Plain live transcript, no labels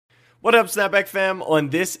What up, Snapback fam? On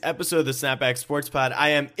this episode of the Snapback Sports Pod, I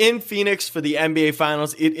am in Phoenix for the NBA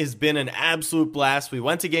Finals. It has been an absolute blast. We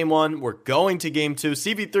went to Game 1. We're going to Game 2.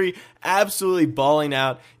 CP3 absolutely balling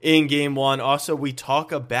out in Game 1. Also, we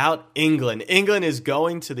talk about England. England is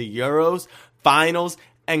going to the Euros Finals.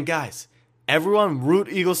 And guys, everyone root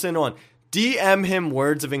Eagleson on. DM him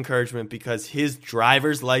words of encouragement because his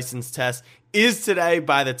driver's license test is today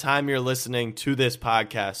by the time you're listening to this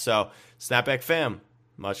podcast. So, Snapback fam,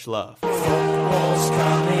 much love. Football's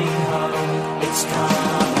coming home. It's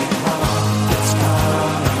coming home. It's coming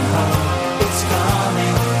home. It's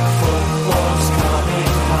coming. Football's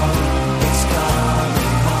coming home. It's coming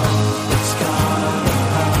home. It's coming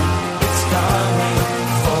home. It's coming.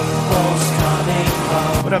 Football's coming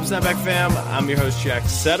home. What up, Snapback fam? I'm your host, Jack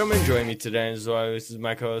Settleman. Joining me today, as always, is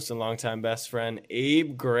my co-host and longtime best friend,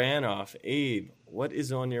 Abe Granoff. Abe, what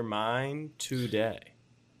is on your mind today?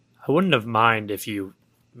 I wouldn't have mind if you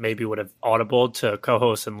maybe would have audibled to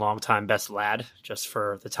co-host and longtime best lad, just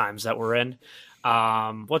for the times that we're in.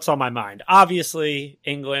 What's on my mind? Obviously,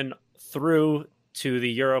 England through to the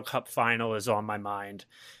Euro Cup final is on my mind.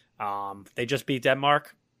 They just beat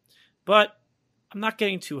Denmark, but I'm not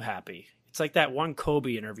getting too happy. It's like that one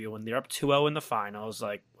Kobe interview when they're up 2-0 in the finals.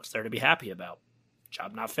 Like, what's there to be happy about?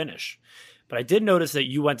 Job not finished. But I did notice that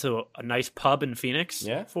you went to a nice pub in Phoenix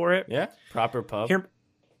for it. Yeah, proper pub.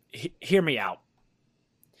 Hear me out.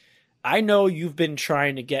 I know you've been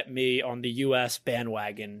trying to get me on the U.S.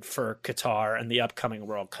 bandwagon for Qatar and the upcoming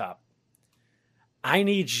World Cup. I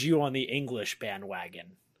need you on the English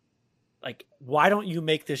bandwagon. Like, why don't you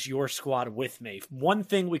make this your squad with me? One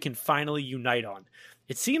thing we can finally unite on.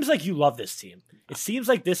 It seems like you love this team. It seems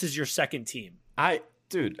like this is your second team.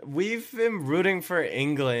 Dude, we've been rooting for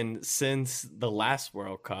England since the last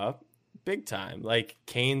World Cup. Big time. Like,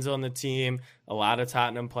 Kane's on the team. A lot of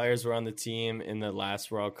Tottenham players were on the team in the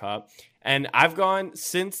last World Cup. And I've gone,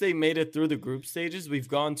 since they made it through the group stages, we've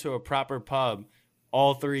gone to a proper pub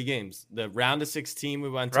all three games. The round of 16, we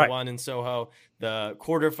went to one in Soho. The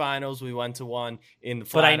quarterfinals, we went to one in the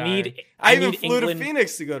Flatiron. I even flew to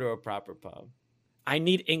Phoenix to go to a proper pub. I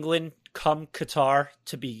need England come Qatar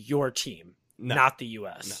to be your team, not the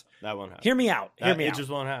U.S. No, that won't happen. Hear me out. It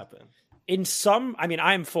just won't happen. In some,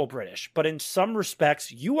 I am full British, but in some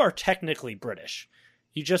respects, you are technically British.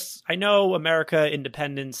 I know America,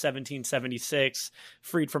 independence, 1776,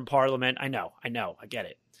 freed from Parliament. I know, I get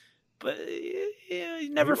it. But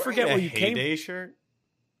you never forget where you came from. Shirt?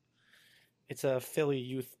 It's a Philly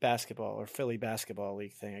youth basketball or Philly basketball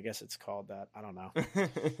league thing. I guess it's called that. I don't know.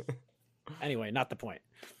 Anyway, not the point.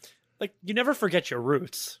 Like, you never forget your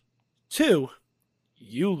roots. 2,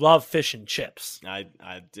 you love fish and chips. I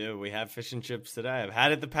do. We have fish and chips today. I've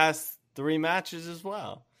had it the past 3 matches as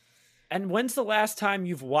well. And when's the last time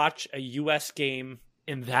you've watched a U.S. game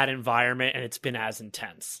in that environment and it's been as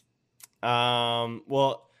intense?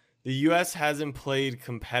 Well, the U.S. hasn't played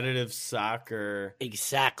competitive soccer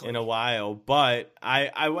in a while, but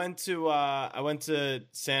I went to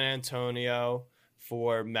San Antonio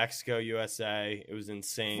for Mexico USA. It was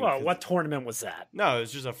insane. Well, what tournament was that? No, it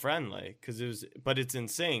was just a friendly but it's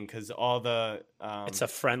insane because all the it's a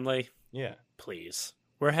friendly. Yeah, please.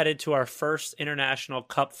 We're headed to our first international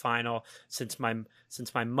cup final since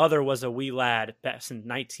my mother was a wee lad back in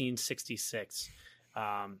 1966.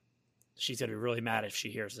 She's gonna be really mad if she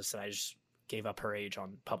hears this, and I just gave up her age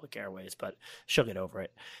on public airways, but she'll get over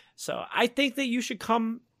it. So I think that you should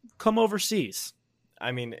come overseas.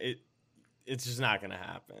 I mean, it's just not gonna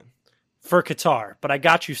happen for Qatar, but I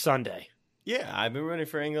got you Sunday. Yeah, I've been rooting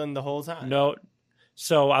for England the whole time. No.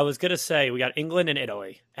 So I was going to say, we got England and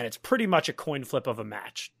Italy, and it's pretty much a coin flip of a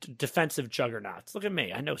match. Defensive juggernauts. Look at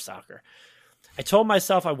me. I know soccer. I told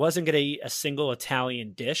myself I wasn't going to eat a single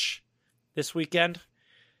Italian dish this weekend.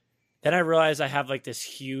 Then I realized I have like this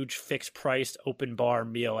huge fixed-priced open bar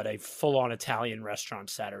meal at a full-on Italian restaurant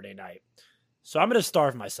Saturday night. So I'm going to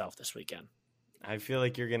starve myself this weekend. I feel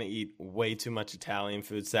like you're going to eat way too much Italian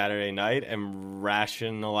food Saturday night and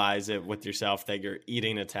rationalize it with yourself that you're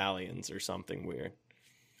eating Italians or something weird.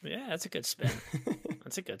 Yeah, that's a good spin.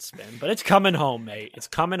 That's a good spin. But it's coming home, mate. It's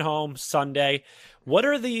coming home Sunday.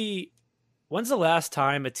 When's the last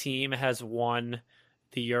time a team has won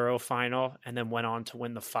the Euro final and then went on to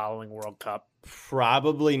win the following World Cup?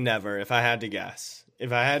 Probably never, if I had to guess.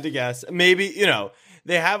 Maybe,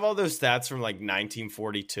 they have all those stats from like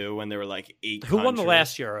 1942 when there were like 8 Who countries. won the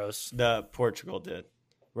last Euros? The Portugal did.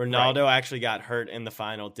 Ronaldo actually got hurt in the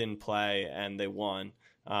final, didn't play, and they won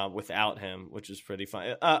without him, which was pretty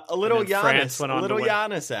fun. A little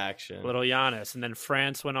Giannis action. Little Giannis. And then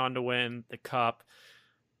France went on to win the Cup.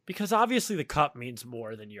 Because obviously the Cup means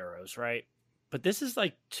more than Euros, right? but this is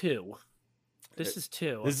like 2. This is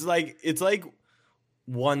 2. This is like it's like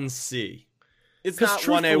 1C. It's 'Cause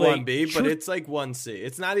not 1A, truthfully- 1B, but it's like 1C.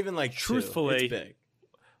 It's not even like 2. Truthfully, It's big.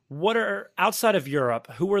 What are outside of Europe?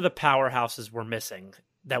 Who are the powerhouses we're missing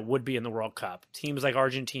that would be in the World Cup? Teams like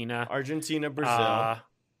Argentina, Argentina, Brazil.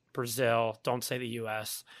 Brazil. Don't say the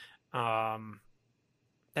U.S.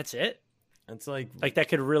 That's it. It's like Like that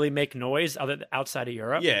could really make noise outside of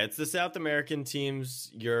Europe. yeah, it's the South American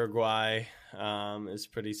teams. Uruguay is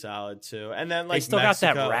pretty solid too, and then like they still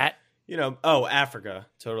Mexico, got that rat. You know, Africa.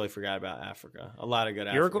 Totally forgot about Africa. A lot of good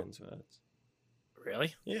Urugu- Africans.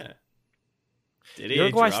 Really? Yeah. Did he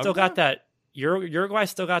Uruguay still got that. Uruguay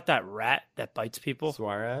still got that rat that bites people.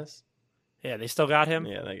 Suarez? Yeah, they still got him.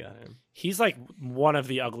 Yeah, they got him. He's like one of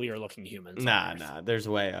the uglier looking humans. Nah. There's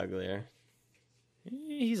way uglier.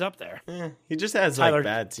 He's up there. He just has Tyler- like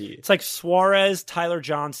bad teeth. It's like Suarez, Tyler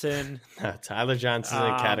Johnson. Tyler Johnson's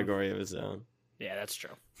a category of his own. Yeah, that's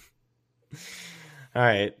true. All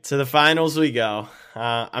right, to the finals we go.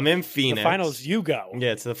 I'm in Phoenix. The finals, you go.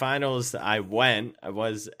 Yeah, to the finals I went. I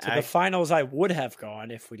was To the finals, I would have gone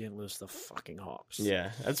if we didn't lose the fucking Hawks.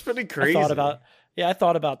 Yeah, that's pretty crazy. I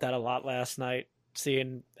thought about that a lot last night,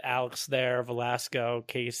 seeing Alex there, Velasco,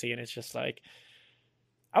 Casey, and it's just like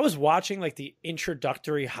I was watching like the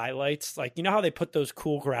introductory highlights, like you know how they put those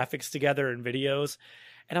cool graphics together in videos,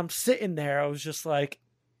 and I'm sitting there, I was just like,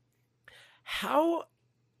 how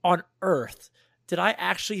on earth did I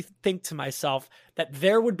actually think to myself that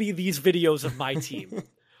there would be these videos of my team?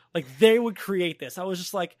 Like they would create this. I was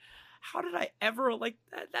just like, how did I ever like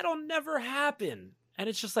that? That'll never happen. And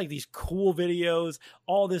it's just like these cool videos,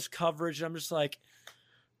 all this coverage. And I'm just like,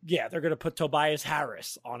 yeah, they're gonna put Tobias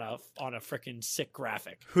Harris on a freaking sick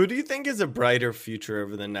graphic. Who do you think is a brighter future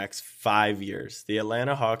over the next 5 years? The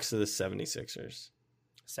Atlanta Hawks or the 76ers?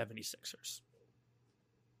 76ers.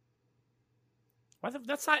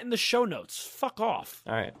 That's not in the show notes. Fuck off.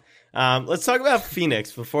 All right. Let's talk about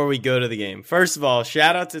Phoenix before we go to the game. First of all,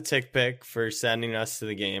 shout out to TickPick for sending us to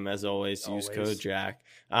the game. As always, use code Jack.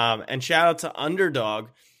 And shout out to Underdog,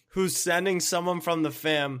 who's sending someone from the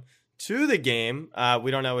fam to the game.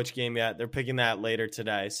 We don't know which game yet. They're picking that later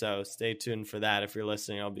today, so stay tuned for that. If you're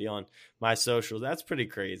listening, I'll be on my socials. That's pretty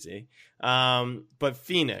crazy. But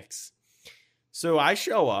Phoenix. So I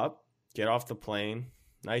show up, get off the plane,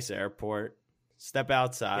 nice airport. Step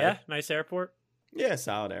outside. Yeah, nice airport. Yeah,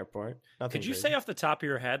 solid airport. Nothing Could you crazy. say off the top of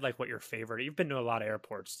your head like what your favorite? You've been to a lot of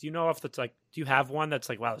airports. Do you know if that's like? Do you have one that's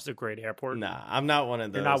like, wow, this is a great airport? Nah, I'm not one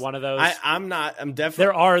of those. You're not one of those. I'm not. I'm definitely.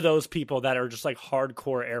 There are those people that are just like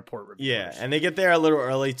hardcore airport reviewers. Yeah, and they get there a little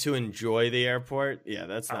early to enjoy the airport. Yeah,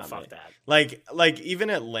 that's not fuck me. that. Like even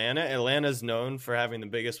Atlanta. Atlanta's known for having the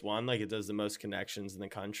biggest one. Like it does the most connections in the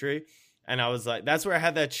country. And I was like, that's where I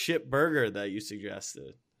had that shit burger that you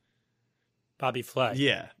suggested. Bobby Flay.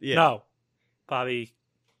 Yeah. No, Bobby's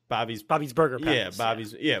Burger Patties. Yeah,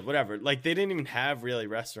 Bobby's. Yeah, whatever. Like they didn't even have really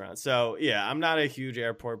restaurants. So yeah, I'm not a huge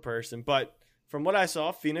airport person, but from what I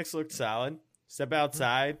saw, Phoenix looked solid. Step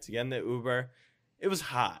outside to get in the Uber. It was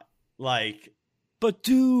hot. Like, But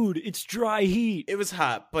dude, it's dry heat. it was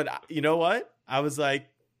hot. But you know what? I was like,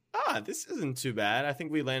 this isn't too bad. I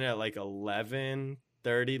think we landed at like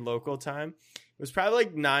 11:30 local time. It was probably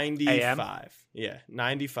like 95. Yeah,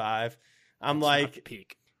 95. I'm It's not like, the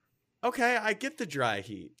peak. okay, I get the dry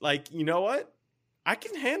heat. Like, you know what? I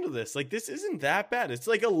can handle this. Like, this isn't that bad. It's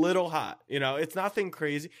like a little hot. You know, it's nothing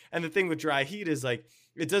crazy. And the thing with dry heat is like,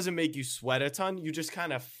 it doesn't make you sweat a ton. You just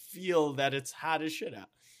kind of feel that it's hot as shit out.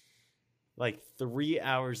 Like 3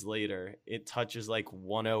 hours later, it touches like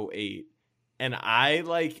 108. And I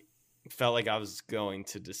like felt like I was going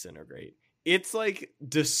to disintegrate. It's like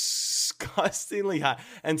disgustingly hot.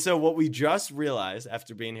 And so what we just realized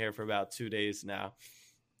after being here for about 2 days now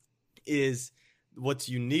is what's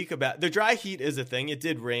unique about the dry heat is a thing. It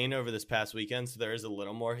did rain over this past weekend, so there is a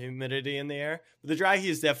little more humidity in the air. But the dry heat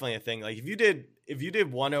is definitely a thing. Like if you did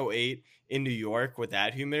 108 in New York with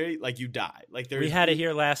that humidity, like you die. Like We had it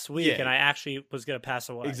here last week, Yeah. and I actually was going to pass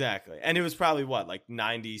away. Exactly. And it was probably what, like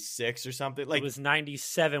 96 or something? Like It was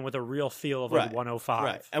 97 with a real feel of Right, like 105.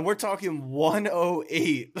 Right. And we're talking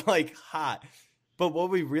 108, like hot. But what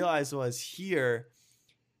we realized was here,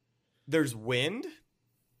 there's wind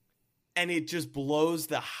and it just blows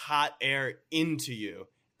the hot air into you.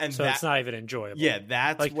 And So it's not even enjoyable. yeah,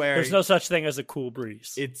 that's like where there's no such thing as a cool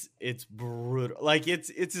breeze. it's brutal. Like it's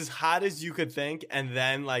as hot as you could think and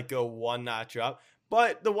then like go one notch up.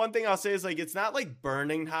 But the one thing I'll say is like it's not like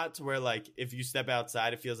burning hot to where like if you step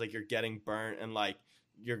outside it feels like you're getting burnt and like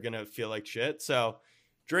you're going to feel like shit. So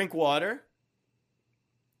drink water.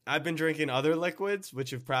 I've been drinking other liquids,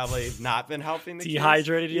 which have probably not been helping the kids.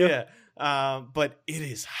 Dehydrated you? Yeah. But it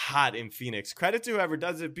is hot in Phoenix. Credit to whoever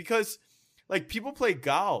does it, because like people play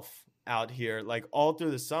golf out here like all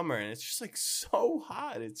through the summer, and it's just like so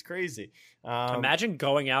hot. It's crazy. Imagine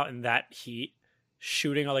going out in that heat,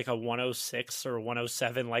 shooting like a 106 or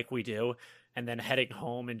 107 like we do, and then heading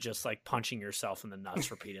home and just like punching yourself in the nuts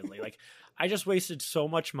repeatedly. Like, I just wasted so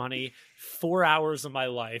much money, 4 hours of my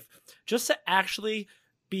life, just to actually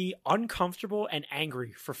be uncomfortable and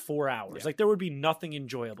angry for 4 hours. Yeah. Like, there would be nothing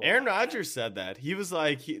enjoyable. Aaron about that. Rodgers said that. He was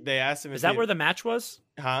like, they asked him, Is that where the match was?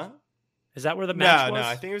 Huh? Is that where the match was? No,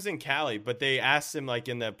 I think it was in Cali, but they asked him like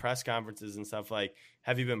in the press conferences and stuff, like,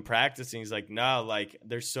 have you been practicing? He's like, no, like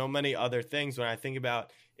there's so many other things. When I think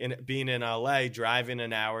about being in LA, driving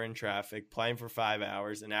an hour in traffic, playing for 5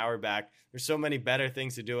 hours, an hour back, there's so many better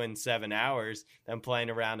things to do in 7 hours than playing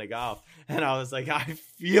a round of golf. And I was like, I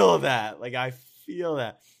feel that. Like, I feel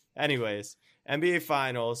that. Anyways, NBA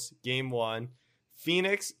Finals, Game 1.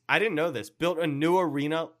 Phoenix, I didn't know this, built a new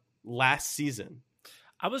arena last season.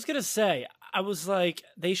 I was going to say, I was like,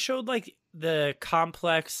 they showed like the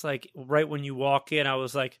complex, like right when you walk in, I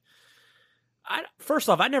was like, first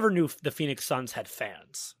off, I never knew the Phoenix Suns had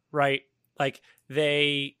fans, right? Like,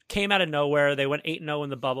 they came out of nowhere. They went 8-0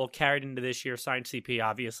 in the bubble, carried into this year, signed CP,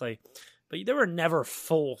 obviously. But there were never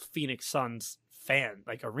full Phoenix Suns fan,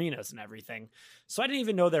 like arenas and everything. So I didn't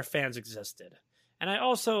even know their fans existed. And I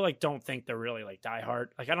also like don't think they're really like diehard.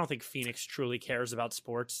 Like, I don't think Phoenix truly cares about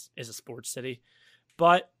sports, is a sports city.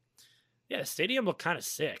 But yeah, the stadium looked kind of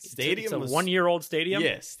sick. It's a 1-year-old stadium.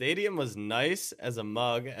 Yeah, stadium was nice as a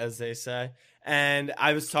mug, as they say. And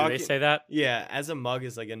I was talking. Do they say that? Yeah, as a mug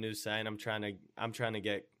is like a new saying. I'm trying to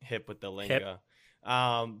get hip with the lingo. Hip.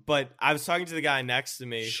 But I was talking to the guy next to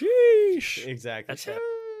me. Sheesh. Exactly. That's hip.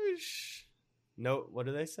 Sheesh. No, what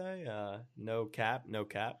do they say? No cap.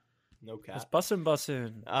 It's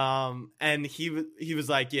bussin'. And he was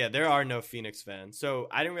like, yeah, there are no Phoenix fans. So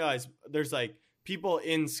I didn't realize there's like people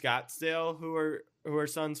in Scottsdale who are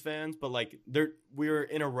Suns fans, but like we were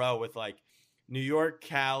in a row with like New York,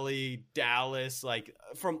 Cali, Dallas, like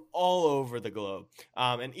from all over the globe.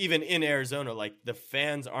 And even in Arizona, like the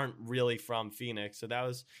fans aren't really from Phoenix. So that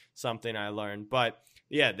was something I learned. But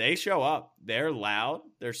yeah, they show up. They're loud.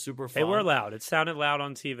 They're super fun. They were loud. It sounded loud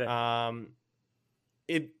on TV.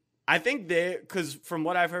 I think because from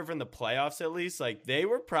what I've heard from the playoffs, at least, like they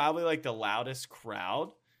were probably like the loudest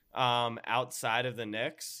crowd outside of the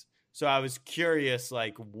Knicks. So I was curious,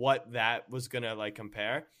 like what that was gonna like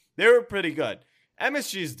compare. They were pretty good.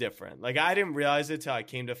 MSG is different. Like I didn't realize it till I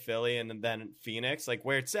came to Philly and then Phoenix, like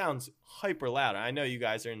where it sounds hyper loud. I know you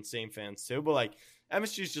guys are insane fans too, but like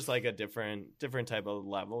MSG is just like a different type of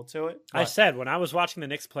level to it. But I said when I was watching the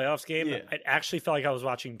Knicks playoffs game, Yeah. it actually felt like I was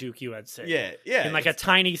watching Duke UNC. yeah, In like a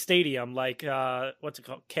tiny stadium, like what's it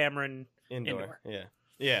called, Cameron indoor.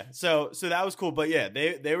 Yeah. So that was cool, but yeah,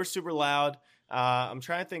 they were super loud. I'm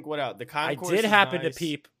trying to think what else. The concourse. I did happen nice.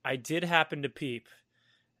 to peep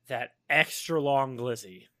that extra long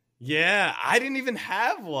glizzy. Yeah, I didn't even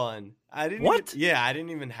have one. I didn't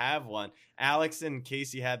even have one. Alex and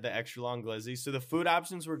Casey had the extra long glizzy. So the food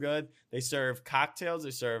options were good. They serve cocktails.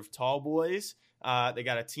 They serve tall boys. They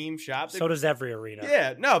got a team shop. So does every arena.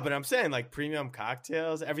 Yeah, no, but I'm saying like premium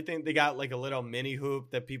cocktails, everything. They got like a little mini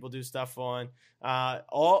hoop that people do stuff on.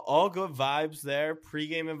 All good vibes there.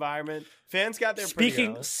 Pre-game environment. Fans got there pretty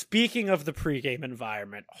early. Speaking of the pregame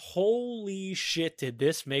environment, holy shit, did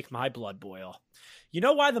this make my blood boil? You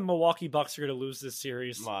know why the Milwaukee Bucks are going to lose this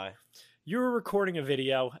series? Why? You were recording a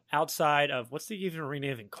video outside of, what's the arena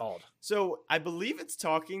even called? So I believe it's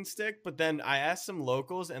Talking Stick, but then I asked some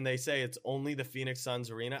locals and they say it's only the Phoenix Suns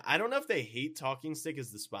arena. I don't know if they hate Talking Stick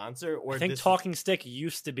as the sponsor or I think Talking Stick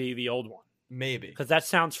used to be the old one. Maybe. Because that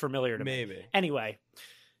sounds familiar to me. Maybe. Anyway,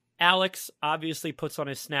 Alex obviously puts on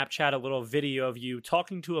his Snapchat a little video of you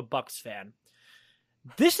talking to a Bucks fan.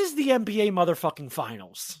 This is the NBA motherfucking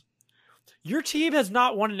finals. Your team has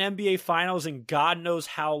not won an NBA Finals in God knows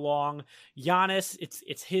how long. Giannis,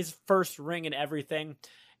 it's his first ring and everything.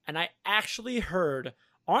 And I actually heard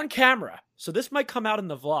on camera, so this might come out in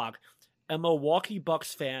the vlog, a Milwaukee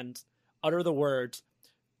Bucks fan utter the words,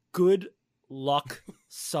 "Good luck,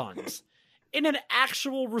 Suns," in an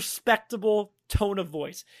actual respectable tone of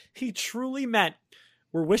voice. He truly meant,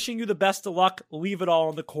 "We're wishing you the best of luck. Leave it all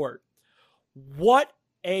on the court." What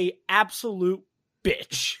a absolute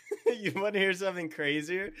bitch. You want to hear something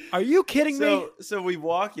crazier? Are you kidding me? So we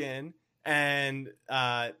walk in and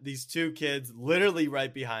these two kids literally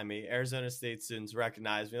right behind me, Arizona State students,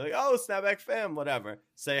 recognize me like, "Oh, Snapback fam, whatever."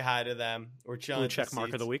 Say hi to them. We're chilling. Blue check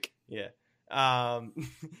mark of the week. Yeah.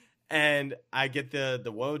 And I get the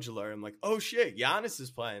Woj alert. I'm like, oh shit, Giannis is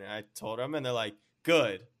playing. And I told him, and they're like,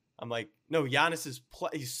 good. I'm like, no, Giannis is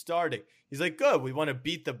he's starting. He's like, good. We want to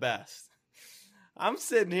beat the best. I'm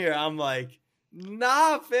sitting here. I'm like,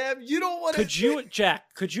 nah, fam, you don't want to.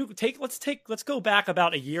 Jack? Could you let's go back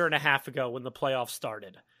about a year and a half ago when the playoffs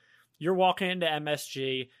started. You're walking into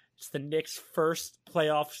MSG. It's the Knicks' first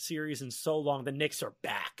playoff series in so long. The Knicks are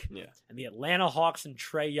back. Yeah. And the Atlanta Hawks and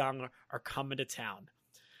Trae Young are coming to town.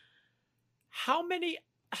 How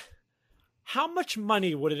much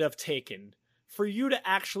money would it have taken for you to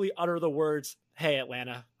actually utter the words, hey,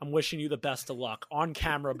 Atlanta, I'm wishing you the best of luck on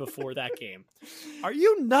camera before that game? Are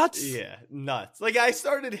you nuts? Yeah, nuts. Like, I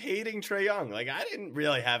started hating Trae Young. Like, I didn't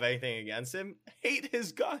really have anything against him. Hate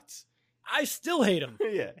his guts. I still hate him.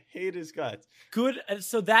 Yeah, hate his guts. Good.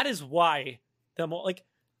 So that is why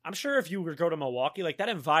I'm sure if you were to go to Milwaukee, like that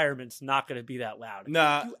environment's not going to be that loud.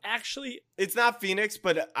 Nah. You actually, it's not Phoenix,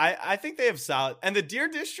 but I think they have solid. And the Deer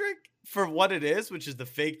District, for what it is, which is the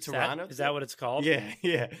fake Toronto. Is that what it's called? Yeah.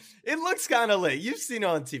 It looks kind of lit. You've seen it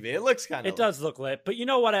on TV. It looks kind of lit. It does look lit. But you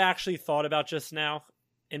know what I actually thought about just now?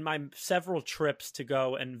 In my several trips to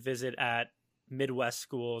go and visit at Midwest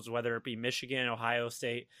schools, whether it be Michigan, Ohio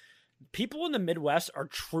State, people in the Midwest are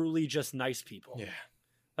truly just nice people. Yeah.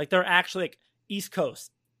 Like they're actually like East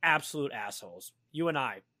Coast, absolute assholes. You and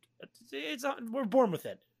I, we're born with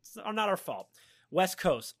it. It's not our fault. West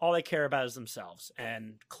Coast, all they care about is themselves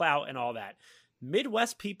and clout and all that.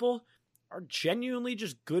 Midwest people are genuinely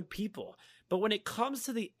just good people. But when it comes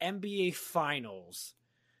to the NBA Finals,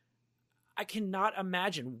 I cannot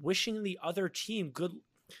imagine wishing the other team good.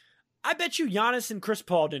 I bet you Giannis and Chris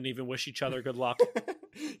Paul didn't even wish each other good luck.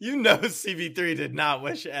 You know CP3 did not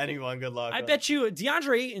wish anyone good luck. I bet you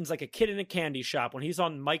DeAndre Ayton's like a kid in a candy shop when he's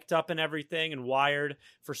on mic'd up and everything and wired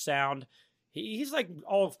for sound. He's like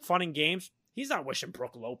all fun and games. He's not wishing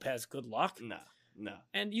Brooke Lopez good luck. No.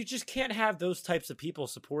 And you just can't have those types of people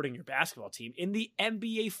supporting your basketball team in the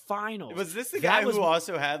NBA Finals. Was this the guy who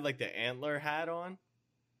also had like the antler hat on?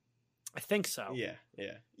 I think so. Yeah.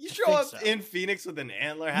 You show up in Phoenix with an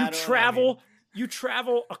antler hat on. You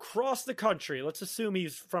travel across the country. Let's assume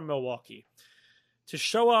he's from Milwaukee to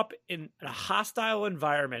show up in a hostile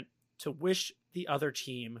environment to wish the other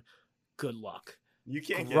team good luck. You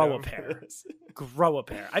can't grow a pair. Grow a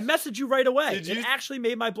pair. I messaged you right away. It actually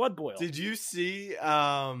made my blood boil. Did you see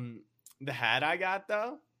the hat I got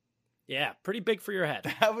though? Yeah, pretty big for your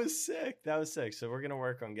head. That was sick. So we're gonna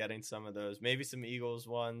work on getting some of those. Maybe some Eagles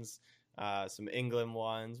ones, some England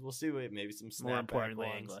ones. We'll see. Maybe some snapback. More importantly,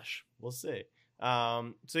 ones. English. We'll see.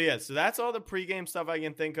 So that's all the pregame stuff I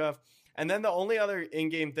can think of. And then the only other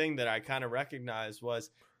in-game thing that I kind of recognized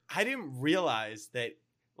was I didn't realize that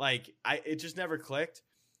it just never clicked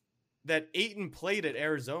that Ayton played at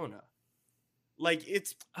Arizona. Like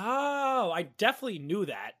it's I definitely knew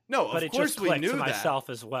that. No, but of course we knew to that myself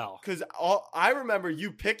as well. Because I remember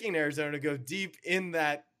you picking Arizona to go deep in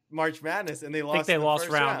that March Madness, and they lost. I think they lost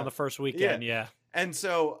round on the first weekend. Yeah. And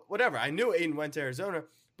so whatever, I knew Ayton went to Arizona,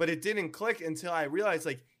 but it didn't click until I realized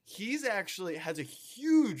like he's actually has a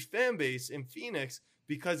huge fan base in Phoenix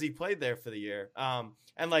because he played there for the year.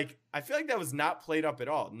 And like I feel like that was not played up at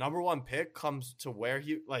all. Number one pick comes to where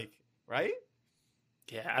he right.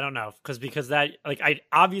 Yeah, I don't know because that I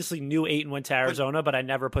obviously knew Ayton went to Arizona, but I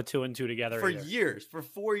never put two and two together for years. For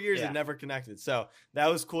 4 years, it never connected. So that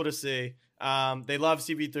was cool to see. They love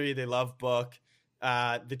CP3. They love Book.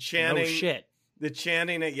 The chanting, the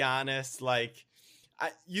chanting at Giannis. Like,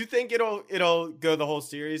 you think it'll go the whole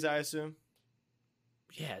series? I assume.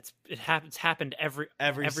 Yeah, it's happened every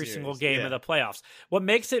series, single game of the playoffs. What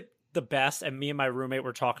makes it the best, and me and my roommate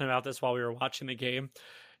were talking about this while we were watching the game.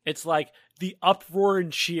 It's like the uproar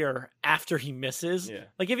and cheer after he misses. Yeah.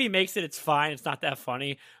 Like if he makes it, it's fine. It's not that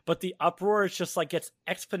funny. But the uproar is just like gets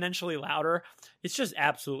exponentially louder. It's just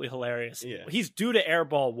absolutely hilarious. Yeah. He's due to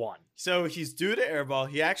airball 1. So he's due to airball.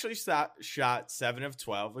 He actually shot 7 of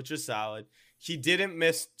 12, which is solid. He didn't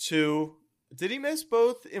miss 2. Did he miss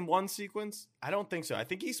both in one sequence? I don't think so. I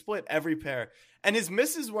think he split every pair. And his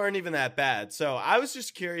misses weren't even that bad. So I was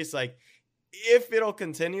just curious, like, if it'll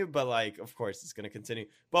continue, but like, of course it's going to continue.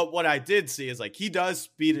 But what I did see is like, he does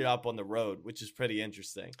speed it up on the road, which is pretty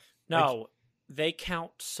interesting. No, they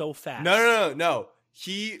count so fast. No.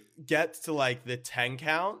 He gets to like the 10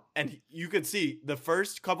 count, and you could see the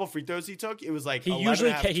first couple free throws he took. It was like he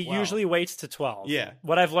usually waits to 12. Yeah,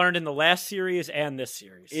 what I've learned in the last series and this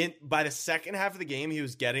series. By the second half of the game, he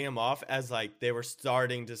was getting him off as like they were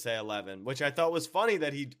starting to say 11, which I thought was funny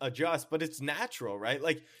that he adjusts, but it's natural, right?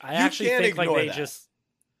 Like I actually think like they just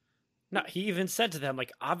No, he even said to them,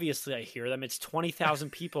 like, obviously I hear them. It's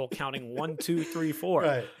 20,000 people counting 1, 2, 3, 4.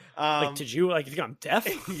 Right. Like, did you, like, you think I'm deaf?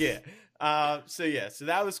 Yeah. So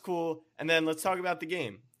that was cool. And then let's talk about the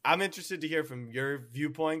game. I'm interested to hear from your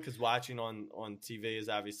viewpoint because watching on TV is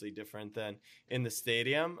obviously different than in the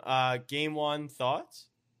stadium. Game 1 thoughts?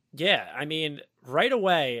 Yeah, I mean, right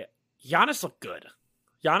away, Giannis looked good.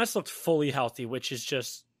 Giannis looked fully healthy, which is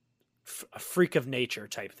just a freak of nature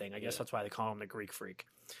type thing. I guess that's why they call him the Greek freak.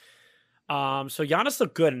 So Giannis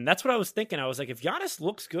looked good, and that's what I was thinking. I was like, if Giannis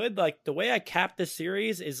looks good, like the way I capped this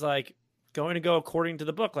series is like going to go according to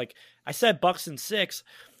the book. Like I said, Bucks in 6,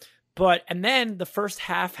 and then the first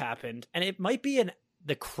half happened, and it might be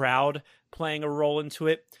the crowd playing a role into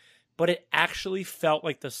it, but it actually felt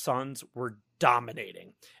like the Suns were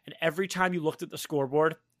dominating. And every time you looked at the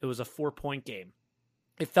scoreboard, it was a 4-point game.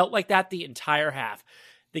 It felt like that the entire half.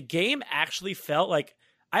 The game actually felt like,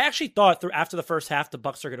 I actually thought after the first half, the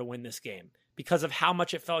Bucks are going to win this game because of how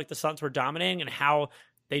much it felt like the Suns were dominating and how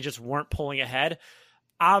they just weren't pulling ahead.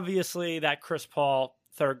 Obviously, that Chris Paul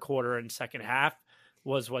third quarter and second half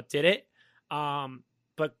was what did it.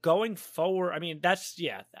 But going forward, I mean, that's,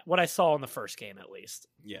 what I saw in the first game at least.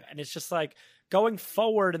 Yeah. And it's just like going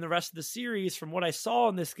forward in the rest of the series from what I saw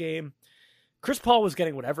in this game, Chris Paul was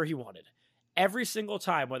getting whatever he wanted. Every single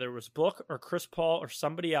time, whether it was Book or Chris Paul or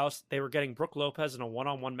somebody else, they were getting Brook Lopez in a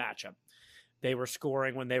one-on-one matchup. They were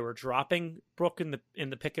scoring when they were dropping Brook in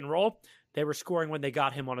the pick and roll. They were scoring when they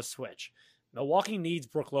got him on a switch. Milwaukee needs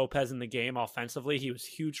Brook Lopez in the game offensively. He was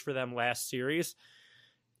huge for them last series.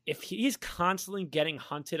 If he's constantly getting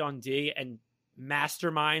hunted on D and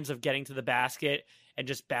masterminds of getting to the basket and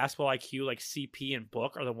just basketball IQ like CP and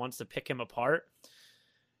Book are the ones to pick him apart,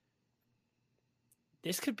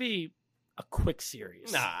 this could be a quick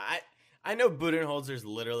series. Nah, I know Budenholzer's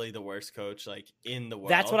literally the worst coach like in the world.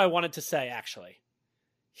 That's what I wanted to say, actually.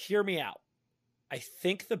 Hear me out. I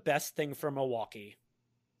think the best thing for Milwaukee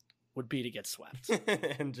would be to get swept.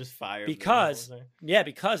 and just fire. Because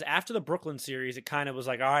after the Brooklyn series, it kind of was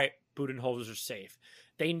like, all right, Budenholzer safe.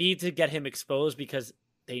 They need to get him exposed because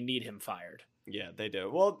they need him fired. Yeah, they do.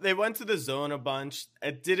 Well, they went to the zone a bunch.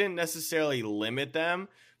 It didn't necessarily limit them,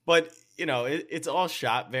 but, you know, it's all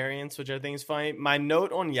shot variants, which I think is funny. My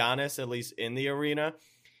note on Giannis, at least in the arena,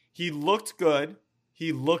 he looked good.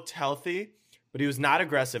 He looked healthy, but he was not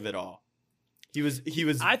aggressive at all. He was.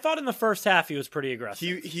 I thought in the first half he was pretty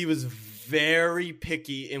aggressive. He was very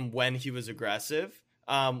picky in when he was aggressive,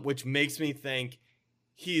 which makes me think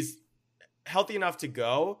he's healthy enough to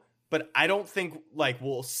go, but I don't think like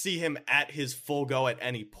we'll see him at his full go at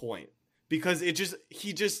any point because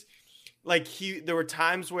there were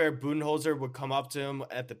times where Budenholzer would come up to him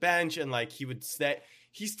at the bench and like he would stay.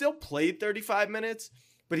 He still played 35 minutes.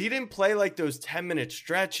 But he didn't play like those 10-minute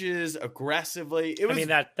stretches aggressively.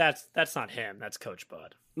 That's not him. That's Coach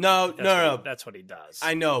Bud. No. That's what he does.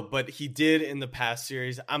 I know, but he did in the past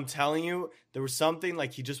series. I'm telling you, there was something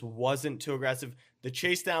like he just wasn't too aggressive. The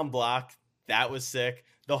chase down block, that was sick.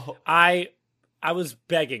 I was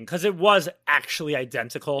begging because it was actually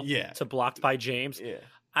identical to blocked by James. Yeah.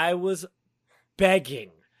 I was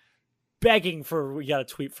begging for we got a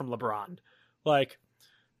tweet from LeBron. Like,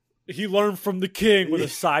 he learned from the king with a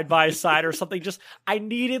side-by-side or something. Just, I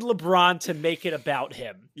needed LeBron to make it about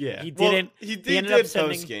him. Yeah. He didn't. Well, he did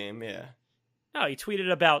post-game, yeah. No, he tweeted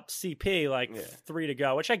about CP 3 to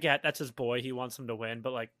go, which I get. That's his boy. He wants him to win.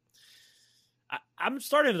 But, like, I'm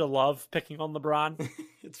starting to love picking on LeBron.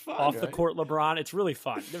 It's fun, Off the court LeBron. It's really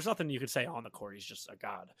fun. There's nothing you could say on the court. He's just a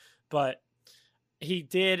god. But he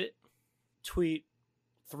did tweet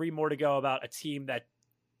 3 more to go about a team that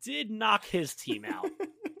did knock his team out.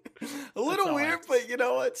 A little weird, but you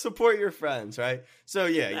know what? Support your friends, right? So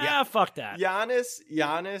fuck that.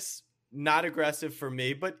 Giannis, not aggressive for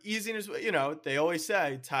me, but easiness. You know, they always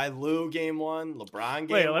say Ty Lue game 1, LeBron game 1.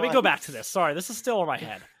 Wait, let me go back to this. Sorry, this is still in my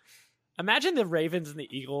head. Imagine the Ravens and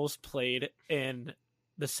the Eagles played in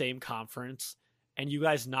the same conference, and you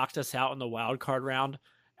guys knocked us out in the wild card round,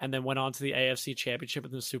 and then went on to the AFC Championship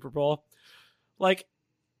and the Super Bowl. Like,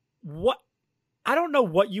 what? I don't know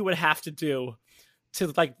what you would have to do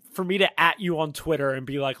to for me to @ you on Twitter and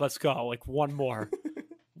be like, let's go, like one more.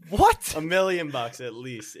 What? $1 million at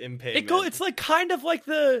least in payment. It's like kind of like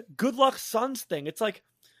the good luck Suns thing. It's like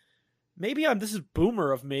maybe this is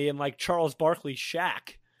boomer of me and like Charles Barkley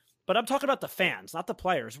Shaq, but I'm talking about the fans, not the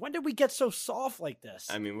players. When did we get so soft like this?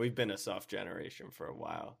 I mean, we've been a soft generation for a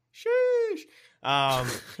while. Sheesh.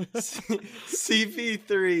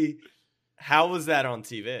 CP3, how was that on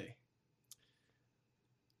TV?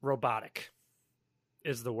 Robotic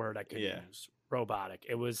is the word I could use. Robotic.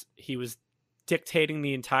 He was dictating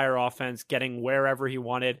the entire offense, getting wherever he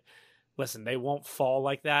wanted. listen, they won't fall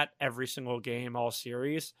like that every single game, all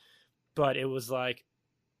series, but it was like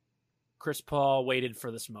Chris Paul waited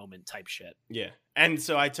for this moment type shit. Yeah. And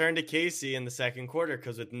so I turned to Casey in the second quarter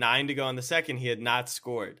because with 9 to go in the second, he had not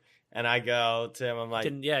scored. And I go to him, I'm like,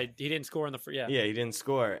 He didn't score in the free. yeah, he didn't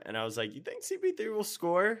score. And I was like, you think CP3 will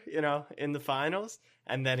score, in the finals?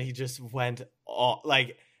 And then he just went all,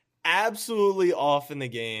 like absolutely off in the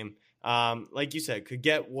game. Like you said, could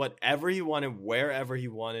get whatever he wanted, wherever he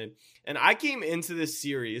wanted. And I came into this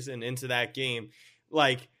series and into that game,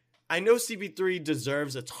 like, I know CP3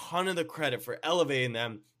 deserves a ton of the credit for elevating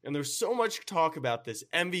them. And there's so much talk about this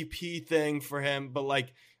MVP thing for him. But,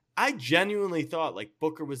 like, I genuinely thought, like,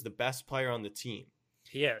 Booker was the best player on the team.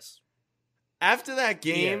 He is. After that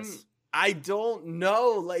game, I don't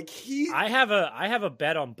know. Like, I have a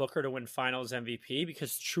bet on Booker to win Finals MVP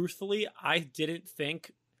because, truthfully, I didn't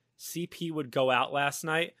think CP would go out last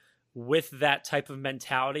night with that type of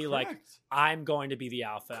mentality. Correct. Like, I'm going to be the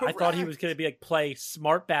alpha. Correct. I thought he was going to be like, play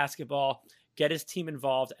smart basketball, get his team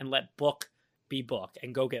involved, and let Book be Book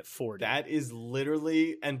and go get 40. That is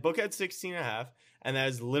literally, and Book had 16 and a half, and that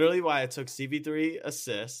is literally why I took CP3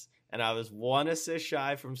 assists, and I was 1 assist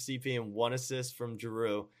shy from CP and 1 assist from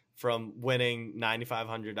Drew from winning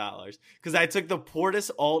 $9,500. Because I took the Portis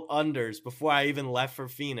alt unders before I even left for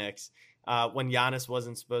Phoenix when Giannis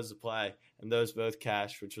wasn't supposed to play, and those both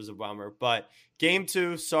cashed, which was a bummer. But game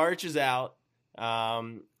 2, Sarge is out.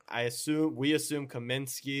 We assume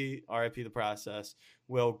Kaminsky, RIP the process,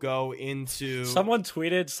 will go into. Someone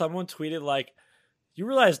tweeted like, you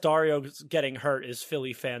realize Dario getting hurt is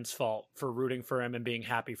Philly fans' fault for rooting for him and being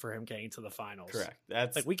happy for him getting to the finals. Correct.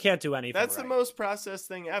 That's like, we can't do anything. That's right. the most processed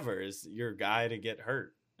thing ever, is your guy to get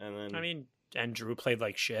hurt. And then, I mean, and Drew played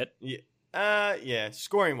like shit. Yeah,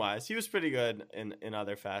 scoring wise, he was pretty good in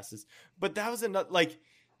other facets. But that was another, like,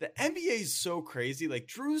 the NBA is so crazy. Like,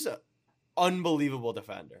 Drew's an unbelievable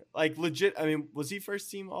defender. Like, legit. I mean, was he first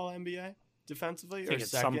team All NBA defensively, I think or at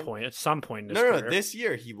second? some point in his No. career. This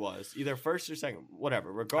year he was either first or second,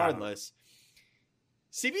 whatever. Regardless,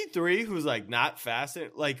 CP3, who's like not fast,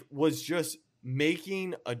 like was just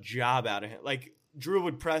making a job out of him. Like, Drew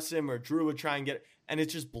would press him, or Drew would try and get, and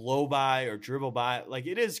it's just blow by or dribble by. Like,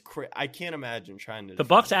 it is. I can't imagine trying to. The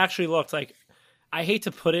Bucks actually looked like. I hate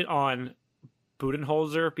to put it on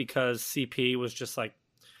Budenholzer because CP was just like,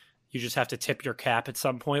 you just have to tip your cap at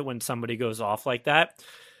some point when somebody goes off like that.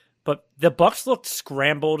 But the Bucks looked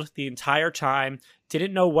scrambled the entire time,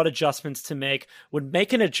 didn't know what adjustments to make, would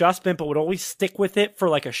make an adjustment but would always stick with it for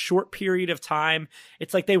like a short period of time.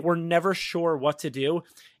 It's like they were never sure what to do.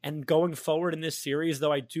 And going forward in this series,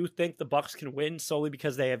 though I do think the Bucks can win solely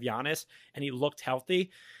because they have Giannis and he looked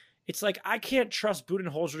healthy, it's like I can't trust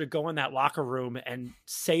Budenholzer to go in that locker room and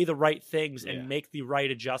say the right things and make the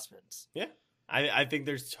right adjustments. Yeah, I think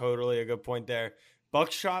there's totally a good point there.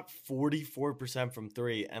 Bucks shot 44% from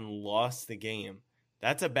 3 and lost the game.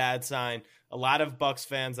 That's a bad sign. A lot of Bucks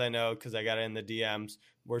fans I know, because I got it in the DMs,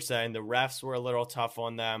 were saying the refs were a little tough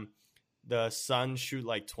on them. The Suns shoot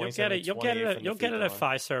like 27. You'll get it at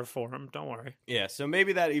Fiserv for them. Don't worry. Yeah, so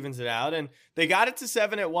maybe that evens it out. And they got it to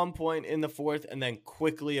 7 at one point in the fourth, and then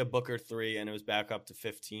quickly a Booker 3, and it was back up to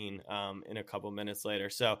 15 in a couple minutes later.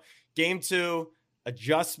 So game 2,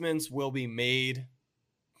 adjustments will be made.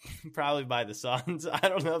 Probably by the Suns. I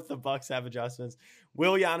don't know if the Bucks have adjustments.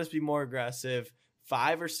 Will Giannis be more aggressive?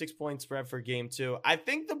 5 or 6 point spread for game 2. I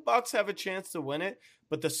think the Bucks have a chance to win it,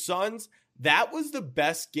 but the Suns, that was the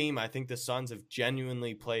best game I think the Suns have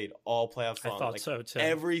genuinely played all playoffs long. I thought so too.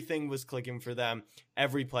 Everything was clicking for them.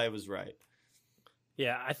 Every play was right.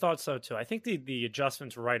 Yeah, I thought so too. I think the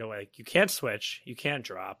adjustments right away. You can't switch. You can't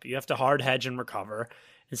drop. You have to hard hedge and recover.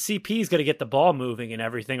 And CP is going to get the ball moving and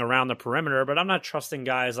everything around the perimeter, but I'm not trusting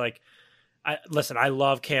guys like I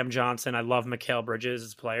love Cam Johnson. I love Mikal Bridges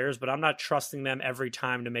as players, but I'm not trusting them every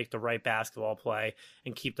time to make the right basketball play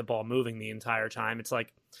and keep the ball moving the entire time. It's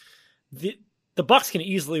like the Bucks can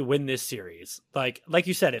easily win this series. Like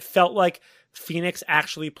you said, it felt like Phoenix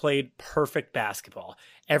actually played perfect basketball.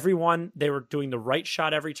 Everyone, they were doing the right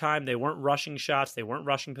shot every time. They weren't rushing shots. They weren't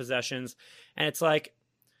rushing possessions. And it's like,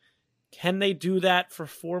 can they do that for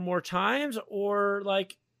 4 more times? Or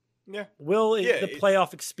like, will the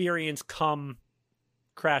playoff experience come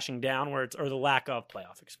crashing down or the lack of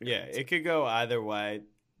playoff experience? Yeah, it could go either way.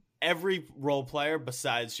 Every role player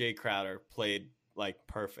besides Jay Crowder played like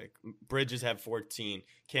perfect. Bridges had 14.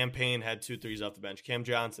 Cam Payne had 2 threes off the bench. Cam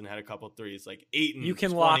Johnson had a couple threes, like 8 and you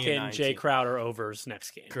can 20 lock and in 19. Jay Crowder overs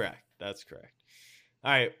next game. Correct. That's correct.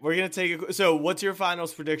 All right, we're going to take so what's your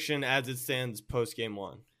finals prediction as it stands post game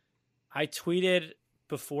 1? I tweeted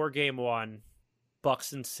before game 1,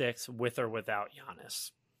 Bucks in 6 with or without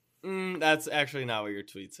Giannis. That's actually not what your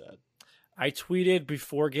tweet said. I tweeted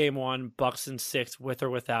before game 1, Bucks in 6 with or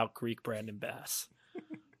without Greek Brandon Bass.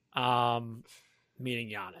 Meaning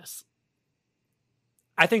Giannis.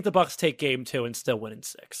 I think the Bucks take game 2 and still win in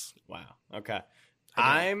 6. Wow. Okay.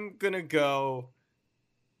 I'm going to go.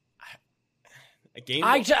 Game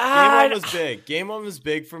 1 was big. Game 1 was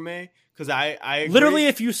big for me because I agreed. Literally,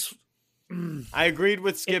 if you. I agreed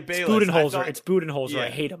with Skip Bayless. Budenholzer. It's Budenholzer. Yeah. I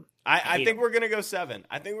hate him. I think we're going to go 7.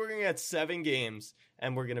 I think we're going to get 7 games,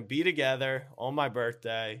 and we're going to be together on my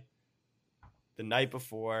birthday, the night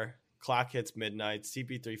before. Clock hits midnight.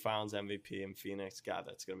 CP3 Finals MVP in Phoenix. God,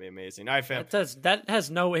 that's going to be amazing. All right, fam. That has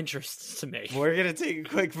no interest to me. We're going to take a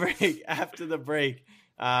quick break. After the break,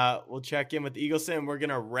 we'll check in with Eagleson. We're going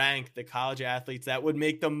to rank the college athletes that would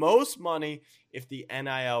make the most money if the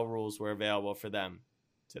NIL rules were available for them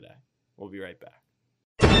today. We'll be right back.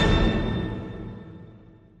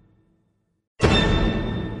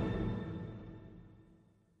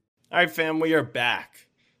 All right, fam, we are back.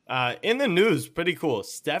 In the news, pretty cool.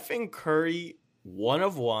 Stephen Curry, 1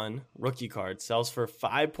 of 1 rookie card, sells for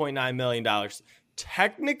 $5.9 million.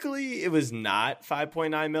 Technically, it was not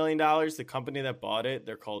 $5.9 million. The company that bought it,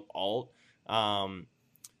 they're called Alt.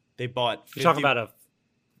 They bought 50... You're talking about a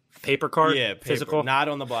paper card? Yeah, paper, physical? not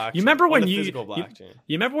on the blockchain. You remember when physical blockchain.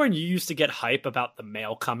 You remember when you used to get hype about the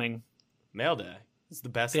mail coming? Mail day. It's the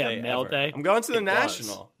best day mail ever. day. I'm going to the It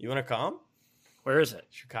National. was. You want to come? Where is it?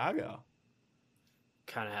 Chicago.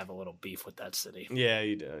 Kind of have a little beef with that city. Yeah,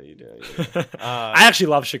 you do. I actually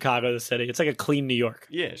love Chicago, the city. It's like a clean New York.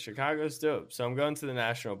 Yeah, Chicago's dope. So I'm going to the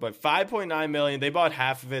National. But $5.9 million, they bought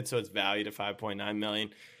half of it, so it's valued at $5.9 million.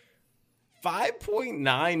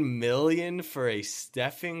 $5.9 million for a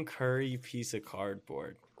Stephen Curry piece of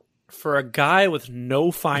cardboard. For a guy with no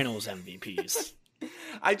finals MVPs.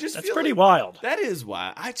 That's pretty wild. That is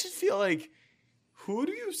wild. I just feel like, who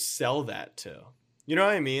do you sell that to? You know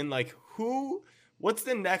what I mean? Like, what's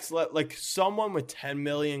the next like someone with 10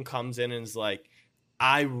 million comes in and is like,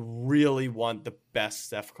 I really want the best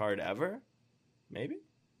Steph card ever? Maybe?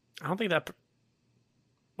 I don't think that.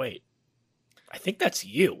 Wait. I think that's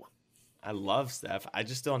you. I love Steph. I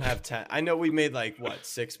just don't have 10. I know we made like, what,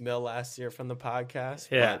 6 mil last year from the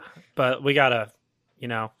podcast? Yeah. But we got to,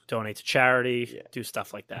 donate to charity, do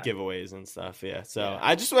stuff like that. Giveaways and stuff. Yeah. So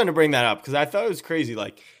I just wanted to bring that up because I thought it was crazy.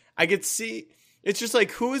 Like, I could see. It's just like,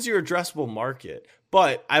 who is your addressable market?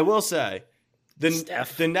 But I will say, the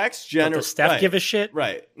next generation. Does Steph give a shit?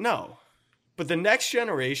 Right. No. But the next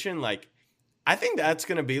generation, like, I think that's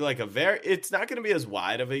going to be like it's not going to be as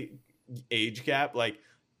wide of a age gap. Like,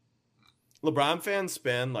 LeBron fans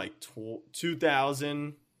spend like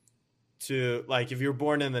 2000 to, like, if you're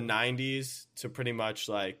born in the 90s to pretty much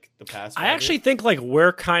like the past. I actually think like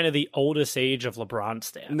we're kind of the oldest age of LeBron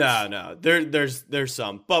stands. No. There's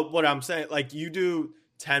some. But what I'm saying, like, you do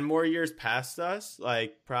 10 more years past us,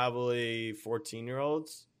 like probably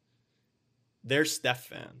 14-year-olds, they're Steph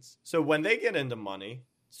fans. So when they get into money,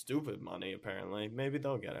 stupid money apparently, maybe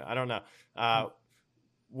they'll get it. I don't know.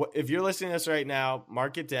 If you're listening to this right now,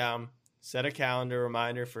 mark it down, set a calendar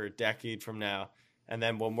reminder for a decade from now. And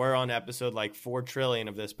then when we're on episode like 4 trillion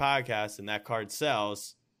of this podcast and that card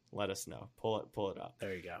sells, let us know. Pull it up.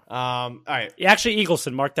 There you go. All right. Actually,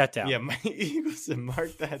 Eagleson, mark that down. Yeah, Eagleson,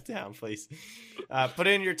 mark that down, please. Put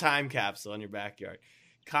it in your time capsule in your backyard.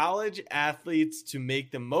 College athletes to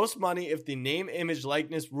make the most money if the name, image,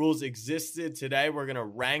 likeness rules existed today. We're going to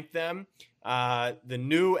rank them. The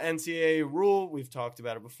new NCAA rule, we've talked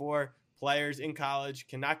about it before. Players in college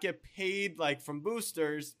cannot get paid like from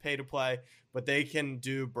boosters, pay to play, but they can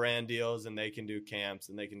do brand deals and they can do camps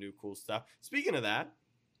and they can do cool stuff. Speaking of that,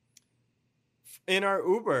 in our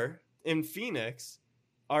Uber in Phoenix,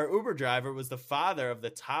 our Uber driver was the father of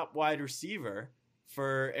the top wide receiver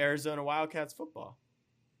for Arizona Wildcats football.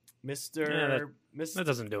 That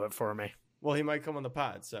doesn't do it for me. Well, he might come on the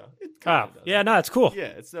pod, so it does. Yeah, no, it's cool. Yeah,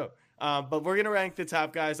 it's dope. But we're gonna rank the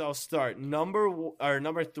top guys. I'll start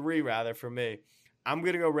number 3 rather for me. I'm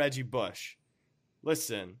gonna go Reggie Bush.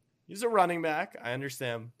 Listen, he's a running back. I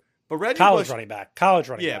understand, but College running back.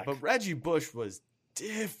 Yeah, but Reggie Bush was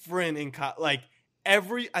different in like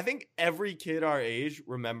I think every kid our age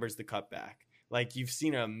remembers the cutback. Like, you've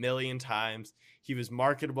seen it a million times. He was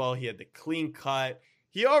marketable. He had the clean cut.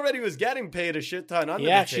 He already was getting paid a shit ton under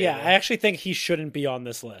the table. Yeah, I actually think he shouldn't be on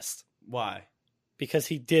this list. Why? Because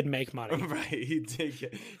he did make money. Right, he did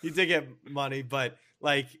get money, but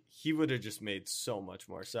like, he would have just made so much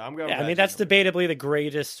more. So I'm going. Yeah, I mean, that's debatably the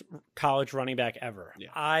greatest college running back ever. Yeah.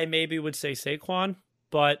 I maybe would say Saquon,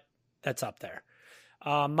 but that's up there.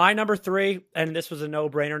 My number 3, and this was a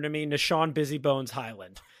no-brainer to me, Nashawn Busy Bones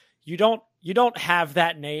Highland. You don't have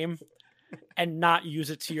that name and not use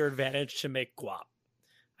it to your advantage to make guap.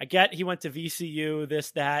 I get he went to VCU,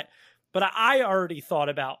 this, that, but I already thought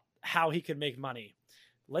about how he could make money.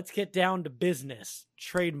 Let's get down to business,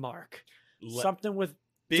 trademark, something with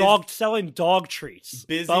selling dog treats.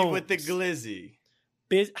 Busy bones, with the glizzy.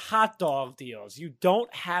 hot dog deals. You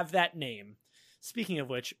don't have that name. Speaking of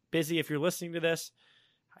which, Busy, if you're listening to this,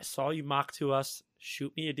 I saw you mock to us.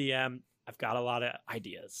 Shoot me a DM. I've got a lot of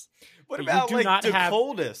ideas. What But about you do like not the have-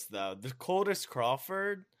 coldest though? The coldest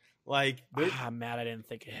Crawford. Like I'm mad I didn't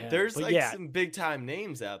think of him. there's But like yeah, some big time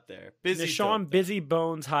names out there. Busy Deshaun dope. Busy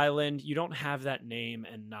Bones Highland. You don't have that name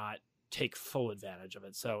and not take full advantage of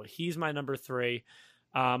it. So he's my number 3.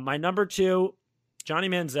 My number 2, Johnny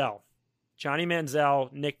Manziel. Johnny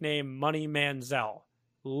Manziel, nickname Money Manziel.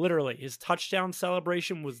 Literally, his touchdown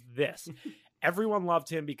celebration was this. Everyone loved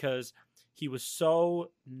him because he was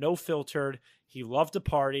so no filtered. He loved to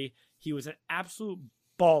party. He was an absolute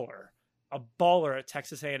baller. A baller at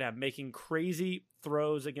Texas A&M, making crazy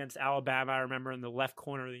throws against Alabama. I remember in the left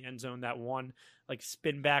corner of the end zone, that one like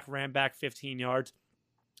spin back, ran back 15 yards.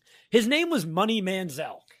 His name was Money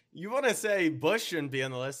Manziel. You want to say Bush shouldn't be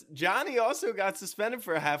on the list? Johnny also got suspended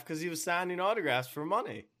for a half because he was signing autographs for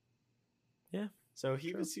money. Yeah, so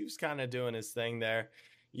he was kind of doing his thing there.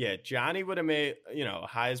 Yeah, Johnny would have made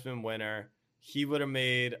Heisman winner. He would have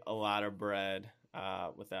made a lot of bread,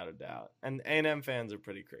 without a doubt. And A&M fans are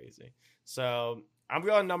pretty crazy. So I'm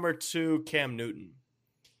going number 2, Cam Newton.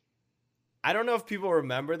 I don't know if people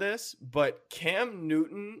remember this, but Cam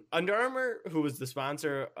Newton, Under Armour, who was the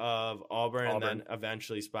sponsor of Auburn and then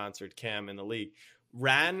eventually sponsored Cam in the league,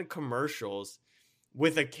 ran commercials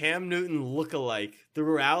with a Cam Newton lookalike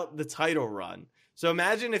throughout the title run. So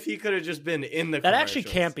imagine if he could have just been in the that actually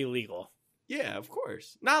commercials. can't be legal. Yeah, of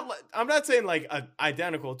course. I'm not saying like an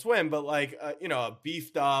identical twin, but like a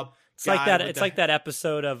beefed up. It's like that. It's like that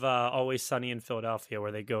episode of Always Sunny in Philadelphia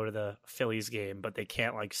where they go to the Phillies game, but they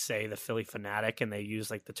can't like say the Philly fanatic, and they use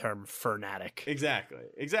like the term fernatic.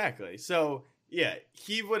 Exactly. So yeah,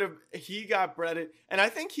 he got breaded, and I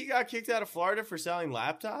think he got kicked out of Florida for selling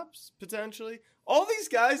laptops potentially. All these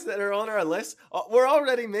guys that are on our list, we're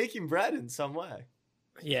already making bread in some way.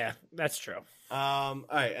 Yeah, that's true. All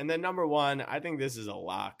right, and then number 1, I think this is a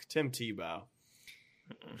lock. Tim Tebow.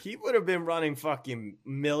 He would have been running fucking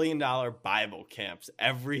 $1 million Bible camps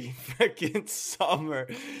every freaking summer.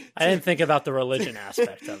 I didn't think about the religion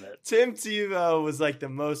aspect of it. Tim Tebow was like the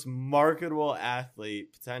most marketable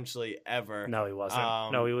athlete potentially ever. No, he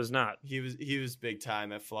wasn't. No, he was not. He was big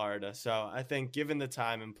time at Florida. So I think given the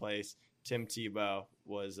time and place, Tim Tebow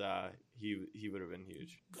was he would have been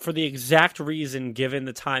huge. For the exact reason, given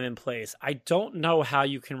the time and place, I don't know how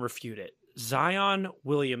you can refute it. Zion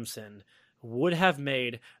Williamson would have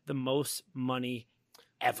made the most money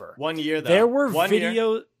ever. 1 year, though. There were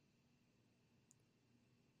videos.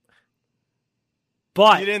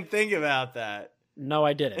 But you didn't think about that. No,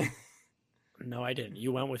 I didn't.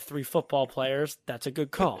 You went with 3 football players. That's a good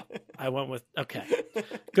call. I went with, okay,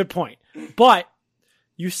 good point. But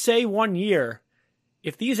you say 1 year,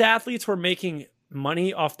 if these athletes were making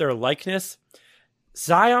money off their likeness,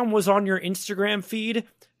 Zion was on your Instagram feed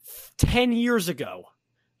 10 years ago,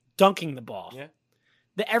 dunking the ball. Yeah.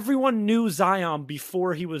 Everyone knew Zion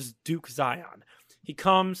before he was Duke Zion. He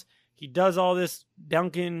comes, he does all this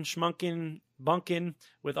dunking, schmunking, bunking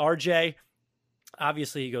with RJ.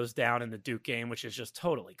 Obviously, he goes down in the Duke game, which is just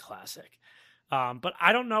totally classic. But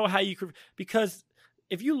I don't know how you could, because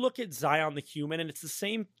if you look at Zion the human, and it's the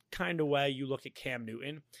same kind of way you look at Cam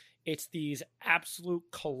Newton, it's these absolute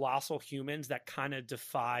colossal humans that kind of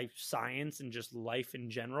defy science and just life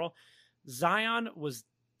in general. Zion was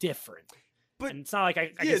different. But and it's not like I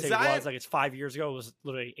can say Zion, it was like it's 5 years ago. It was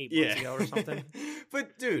literally 8 months ago or something.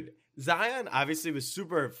 But dude, Zion obviously was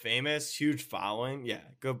super famous, huge following. Yeah,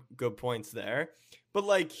 good points there. But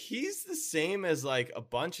like he's the same as like a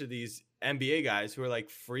bunch of these NBA guys who are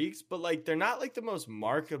like freaks, but like they're not like the most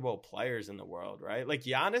marketable players in the world, right? Like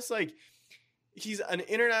Giannis, like he's an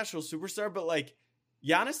international superstar, but like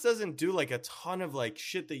Giannis doesn't do like a ton of like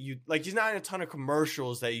shit that you like. He's not in a ton of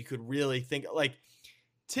commercials that you could really think like.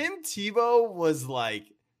 Tim Tebow was like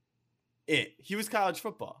it. He was college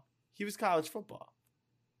football. He was college football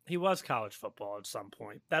at some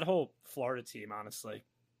point. That whole Florida team, honestly,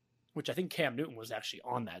 which I think Cam Newton was actually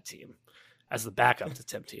on that team as the backup to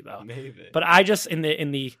Tim Tebow. Maybe. But I just in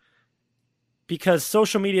the because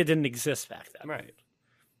social media didn't exist back then. Right.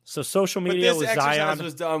 So social media was Zion.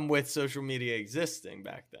 Was done with social media existing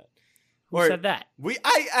back then. Who said that?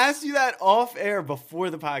 I asked you that off air before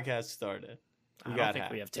the podcast started. I don't think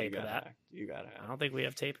we have tape of that. You got hacked. I don't think we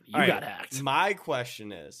have tape. You All right, got hacked. My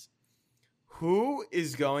question is, who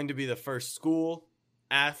is going to be the first school,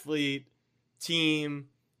 athlete, team,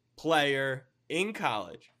 player in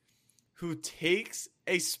college who takes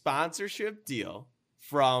a sponsorship deal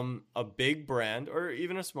from a big brand or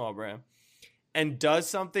even a small brand and does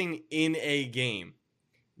something in a game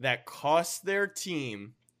that costs their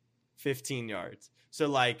team 15 yards? So,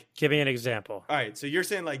 like, Give me an example. all right, so you're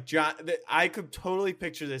saying like I could totally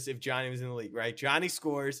picture this if Johnny was in the league, right? Johnny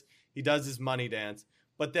scores, he does his money dance,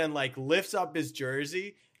 but then like lifts up his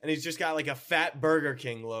jersey and he's just got like a fat Burger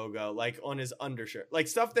King logo like on his undershirt, like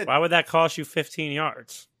stuff that Why would that cost you 15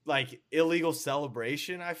 yards? like illegal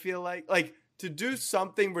celebration. I feel like to do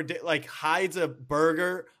something like hides a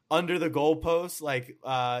burger under the goalpost, like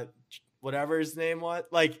whatever his name was,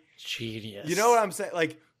 like Genius. you know what I'm saying?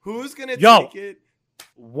 Like who's gonna Yo. take it?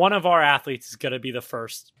 One of our athletes is going to be the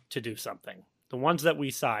first to do something. The ones that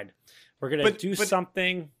we sign. We're going to do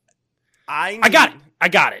something. I got it. I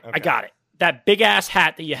got it. Okay. I got it. That big ass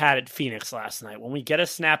hat that you had at Phoenix last night. When we get a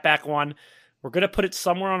snapback one, we're going to put it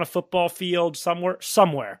somewhere on a football field, somewhere.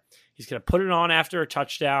 He's going to put it on after a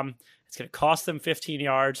touchdown. It's going to cost them 15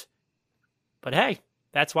 yards. But hey,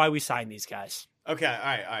 that's why we signed these guys. Okay,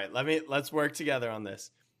 all right. Let's work together on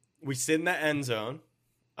this. We sit in the end zone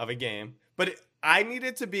of a game, but I need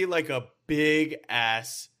it to be like a big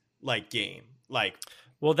ass like game. Like,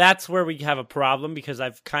 Well, that's where we have a problem because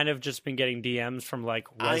I've kind of just been getting DMs from like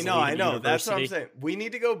Wesley I know. University. That's what I'm saying. We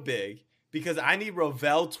need to go big because I need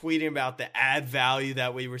Rovell tweeting about the ad value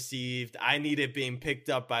that we received. I need it being picked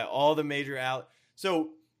up by all the major So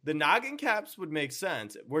the noggin caps would make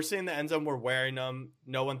sense. We're seeing the end zone. We're wearing them.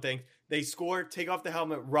 No one thinks. They score, take off the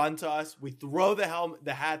helmet, run to us. We throw the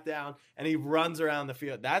hat down, and he runs around the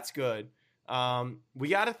field. That's good. We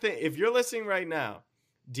got to think. If you're listening right now,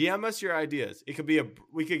 DM us your ideas. It could be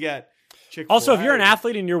we could get Chick-fil-A. Also, if you're an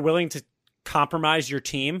athlete and you're willing to compromise your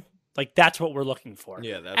team, like that's what we're looking for.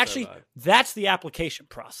 Yeah, that's actually our vibe. that's the application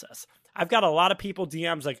process. I've got a lot of people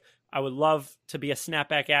DMs like, I would love to be a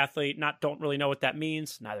snapback athlete. Don't really know what that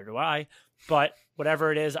means. Neither do I. But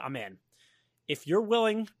whatever it is, I'm in. If you're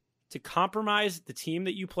willing to compromise the team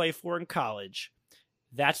that you play for in college,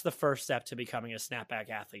 that's the first step to becoming a snapback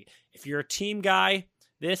athlete. If you're a team guy,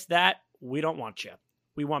 that, we don't want you.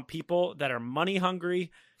 We want people that are money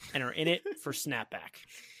hungry and are in it for snapback.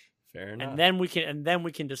 Fair enough. And then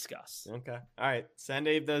we can discuss. Okay. All right. Send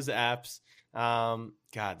Abe those apps.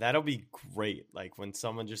 God, that'll be great. Like when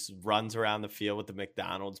someone just runs around the field with the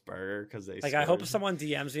McDonald's burger because they Like, I hope someone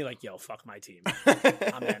DMs me like, yo, fuck my team.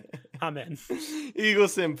 I'm in.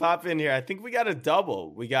 Eagleson, pop in here. I think we got a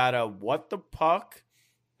double. We got a what the puck,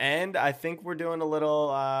 and I think we're doing a little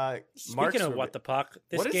Speaking of what the puck,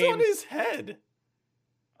 this what is game, on his head?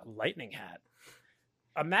 a lightning hat.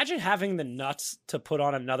 Imagine having the nuts to put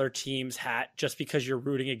on another team's hat just because you're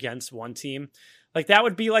rooting against one team. Like that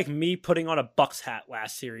would be like me putting on a Bucks hat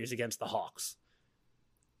last series against the Hawks.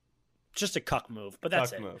 Just a cuck move, but that's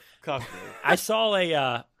Cuck it. move. Cuck move. I saw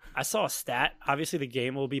a stat. Obviously, the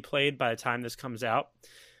game will be played by the time this comes out.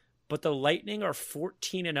 But the Lightning are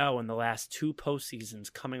 14-0 in the last two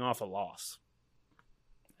postseasons, coming off a loss.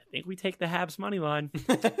 I think we take the Habs money line.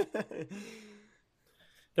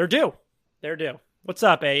 They're due. What's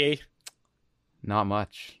up, AE? Not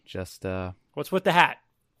much. Just What's with the hat?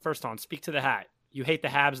 First on, speak to the hat. You hate the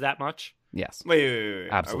Habs that much? yes. Wait.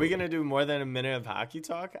 Are Absolutely. we gonna do more than a minute of hockey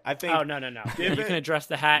talk? I think. Oh, no. Give You it- can address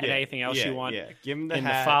the hat and Yeah, anything else you want Yeah, give him the in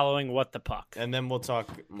hat, the following What the Puck. and then we'll talk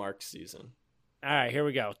Mark's season. All right, here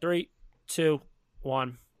we go. 3, 2,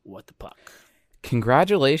 1. What the Puck.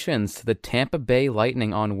 Congratulations to the Tampa Bay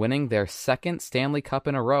Lightning on winning their second Stanley Cup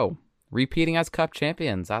in a row. Repeating as Cup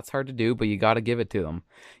champions, that's hard to do, but you gotta give it to them,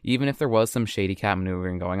 even if there was some shady cap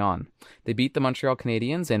maneuvering going on. They beat the Montreal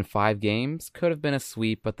Canadiens in 5 games. Could have been a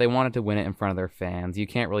sweep, but they wanted to win it in front of their fans. You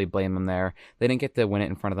can't really blame them there. They didn't get to win it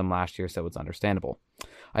in front of them last year, so it's understandable.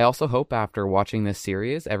 I also hope after watching this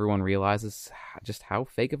series, everyone realizes just how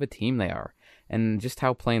fake of a team they are, and just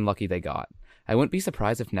how plain lucky they got. I wouldn't be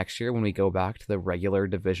surprised if next year, when we go back to the regular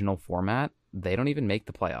divisional format, they don't even make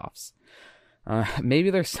the playoffs.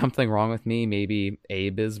 Maybe there's something wrong with me. Maybe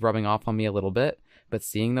Abe is rubbing off on me a little bit, but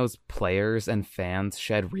seeing those players and fans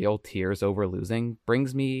shed real tears over losing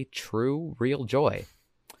brings me real joy.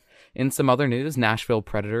 In some other news, Nashville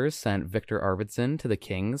Predators sent Victor Arvidsson to the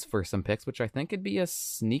Kings for some picks, which I think could be a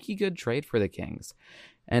sneaky good trade for the Kings.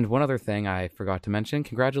 And one other thing I forgot to mention,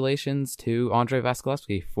 congratulations to Andrei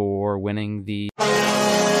Vasilevsky for winning the...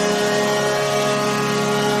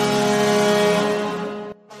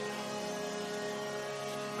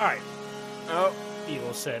 All right, Oh,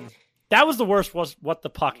 Eagleson. That was the worst. Was what the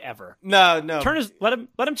puck ever. No. Let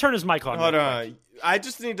him turn his mic on. Hold real on. quick. I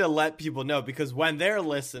just need to let people know because when they're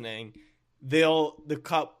listening, the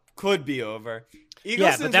cup could be over.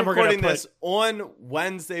 Eagleton's but then we're gonna recording this on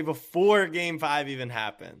Wednesday before Game 5 even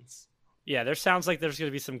happens. Yeah, there sounds like there's going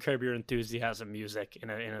to be some Curb Your Enthusiasm music in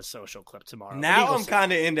a social clip tomorrow. Now I'm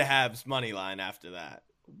kind of into Habs money line after that.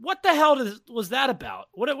 What the hell was that about?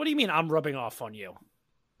 What do you mean I'm rubbing off on you?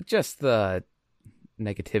 Just the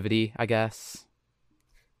negativity, I guess.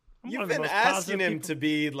 I'm one You've of the been most asking positive him people. to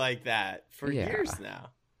be like that for Yeah. years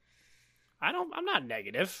now. I'm not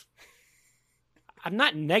negative. I'm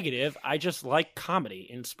not negative. I just like comedy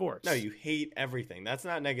in sports. No, you hate everything. That's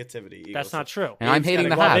not negativity. That's not true. And I'm Abe's hating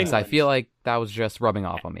the gotta love Habs. I England. feel like that was just rubbing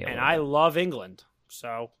off on me. And I love England,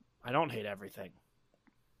 so I don't hate everything.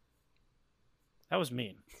 That was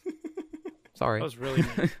mean. Sorry. That was really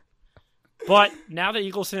mean. But now that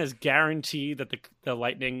Eagleson is guaranteed that the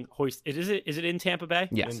Lightning hoist is it in Tampa Bay?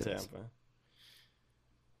 Yes, In it is. Tampa.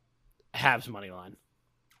 Habs money line.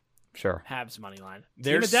 Sure. Habs money line.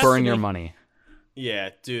 They're Team of Burn your Destiny. money. Yeah,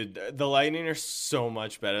 dude. The Lightning are so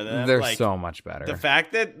much better than them. They're Like, so much better. the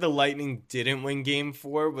fact that the Lightning didn't win Game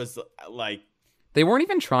 4 was like, They weren't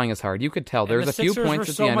even trying as hard. You could tell. There And was the a few Sixers points were at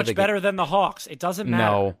the so end much of the better than the Hawks. It doesn't game.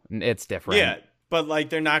 matter. No, it's different. yeah, but like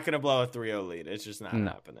they're not going to blow a 3-0 lead. It's just not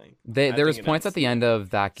No. happening. There I was think it points is. at the end of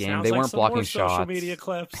that game. Sounds They like weren't some blocking more social shots. media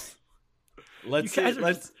clips. Let's You see.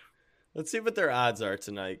 guys are Let's see what their odds are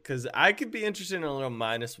tonight because I could be interested in a little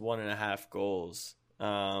 -1.5 goals.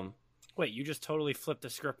 Wait, you just totally flipped the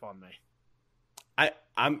script on me.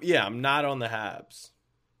 I'm not on the Habs.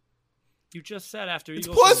 You just said after It's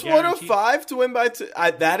Eagles plus guaranteed- 105 to win by 2.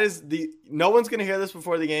 That is no one's going to hear this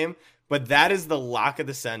before the game, but that is the lock of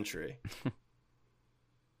the century.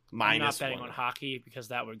 I'm not Minus betting 1. on hockey because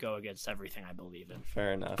that would go against everything I believe in.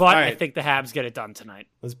 Fair enough. But All I right, think the Habs get it done tonight.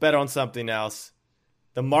 let's bet on something else.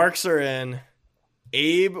 The marks are in.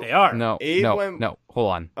 Abe. They are. No, Abe no, went- no.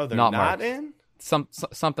 Hold on. Oh, they're not not Marks. in?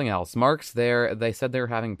 Something else. Marks there. They said they were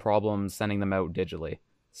having problems sending them out digitally.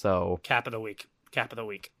 So Cap of the week. Cap of the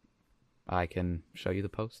week. I can show you the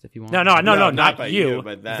post if you want. No, No, not not by you. you,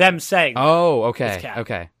 but them. them saying. Oh, okay, It's Cap.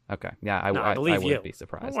 okay. Yeah, I No, I believe wouldn't you. be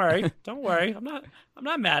surprised. Don't worry. Don't worry. I'm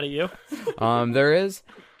not mad at you. There is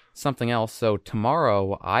something else. So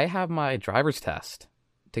tomorrow I have my driver's test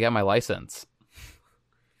to get my license.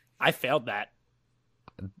 I failed that.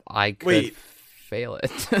 I could Wait. fail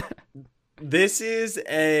it. This is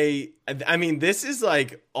this is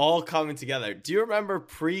like all coming together. Do you remember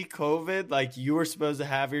pre-COVID? Like you were supposed to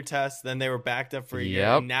have your test, then they were backed up for a year,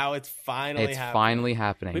 Yep. and now it's finally It's happening. finally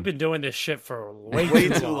happening. We've been doing this shit for way, Way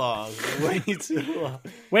too too long. long. Way too long.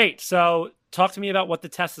 Wait, so talk to me about what the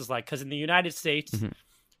test is like, because in the United States, Mhm.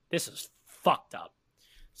 this is fucked up.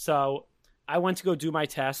 So I went to go do my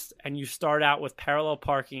test, and you start out with parallel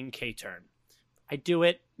parking K-turn. I do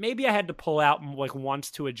it. Maybe I had to pull out like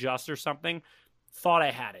once to adjust or something. Thought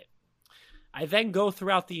I had it. I then go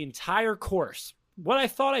throughout the entire course. What I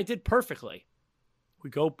thought I did perfectly. We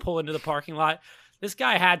go pull into the parking lot. This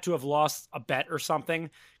guy had to have lost a bet or something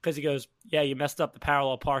because he goes, yeah, you messed up the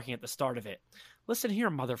parallel parking at the start of it. Listen here,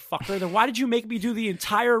 motherfucker. Then why did you make me do the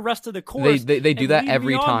entire rest of the course? They do and that lead me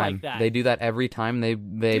every on time. like that? They do that every time. They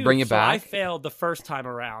Dude, bring it so I back. failed the first time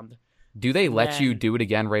around. Do they let you then- do it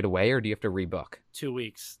again right away, or do you have to rebook? 2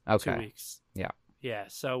 weeks. Okay. 2 weeks. Yeah. Yeah.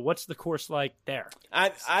 So what's the course like there?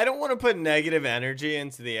 I don't want to put negative energy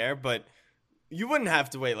into the air, but you wouldn't have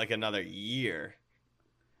to wait like another year.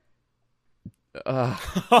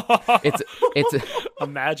 It's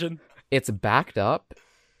Imagine. it's backed up.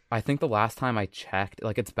 I think the last time I checked,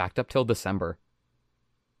 like it's backed up till December.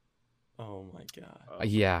 Oh my god.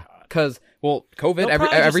 Yeah, because COVID, They'll probably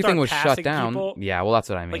just everything start was shut passing down. people. Yeah, well, that's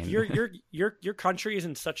what I mean. Like your country is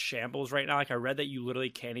in such shambles right now. Like I read that you literally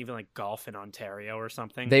can't even like golf in Ontario or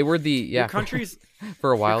something. they were the your yeah country's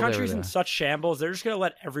for a while. your They were country's in the, such shambles. They're just gonna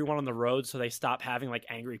let everyone on the road so they stop having like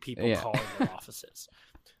angry people Yeah. calling their offices.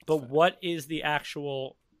 But what is the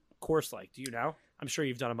actual course like? Do you know? I'm sure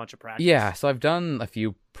you've done a bunch of practice. yeah. So I've done a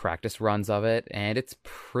few practice runs of it, and it's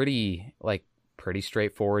pretty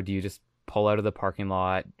straightforward. You just pull out of the parking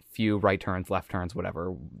lot, few right turns, left turns,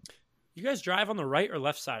 whatever. You guys drive on the right or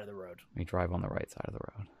left side of the road? We drive on the right side of the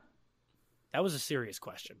road. That was a serious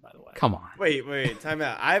question, by the way. Come on. Wait, time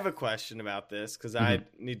out. I have a question about this because I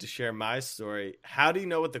Mm-hmm. need to share my story. How do you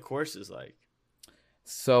know what the course is like?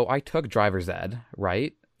 So I took driver's ed,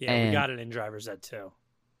 right? Yeah, we And- got it in driver's ed too.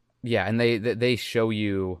 Yeah, and they show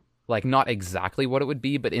you like not exactly what it would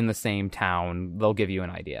be, but in the same town, they'll give you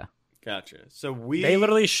an idea. Gotcha. So They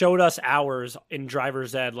literally showed us hours in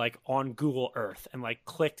driver's ed, like on Google Earth, and like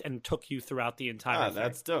clicked and took you throughout the entire thing.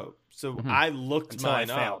 That's dope. So I looked Until I mine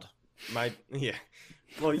failed. up.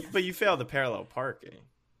 Well, but you failed the parallel parking.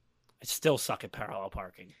 I still suck at parallel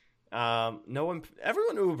parking. Everyone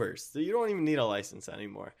Ubers. So you don't even need a license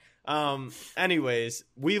anymore. Anyways,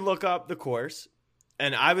 we look up the course,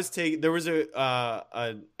 and I was there was a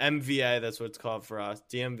MVA. That's what it's called for us.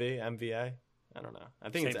 DMV, MVA. I don't know. I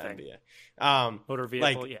think Same it's thing. MVA. Motor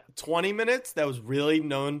vehicle, like yeah. 20 minutes that was really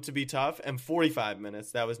known to be tough, and 45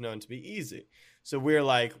 minutes that was known to be easy. So we're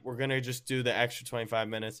like, we're gonna just do the extra 25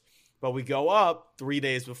 minutes, but we go up 3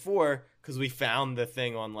 days before because we found the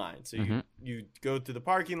thing online. So you go through the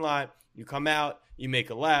parking lot, you come out, you make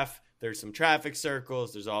a left. There's some traffic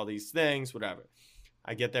circles. There's all these things, whatever.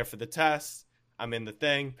 I get there for the test. I'm in the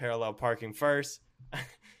thing, parallel parking first.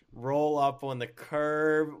 Roll up on the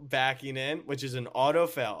curb, backing in, which is an auto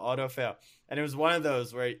fail. And it was one of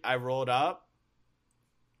those where I rolled up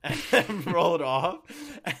and then rolled off.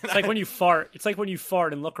 It's like when you fart. It's like when you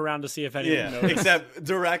fart and look around to see if anyone knows. Except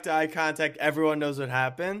direct eye contact. Everyone knows what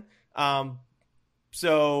happened.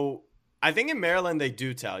 So I think in Maryland they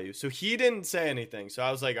do tell you. So he didn't say anything. So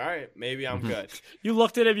I was like, all right, maybe I'm good. You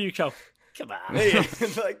looked at him, you go, come on. Like, what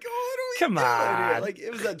are we Come doing on. here? Like,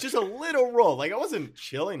 it was just a little roll. Like, I wasn't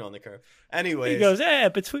chilling on the curb. Anyways. He goes,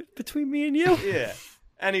 between me and you. Yeah.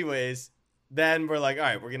 Anyways, then we're like, all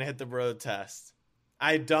right, we're going to hit the road test.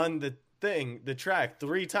 I'd done the track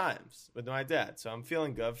 3 times with my dad. So I'm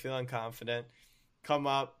feeling good, feeling confident. Come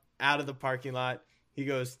up out of the parking lot. He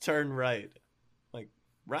goes, turn right. Like,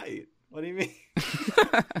 right? What do you mean?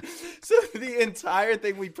 So the entire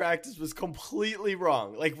thing we practiced was completely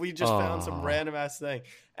wrong. Like, we just found some random ass thing.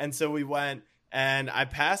 And so we went, and I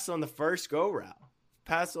passed on the first go round.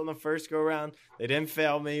 They didn't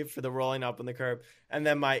fail me for the rolling up on the curb. And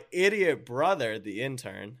then my idiot brother, the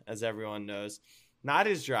intern, as everyone knows, not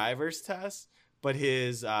his driver's test, but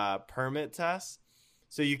his permit test.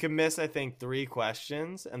 So you can miss, I think, 3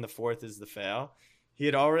 questions, and the 4th is the fail. He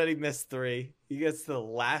had already missed 3. He gets to the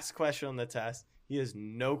last question on the test. He has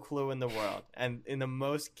no clue in the world. And in the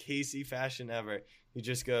most Casey fashion ever, he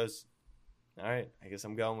just goes, all right, I guess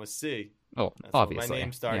I'm going with C. Oh, That's obviously. what my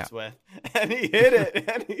name starts with. And he hit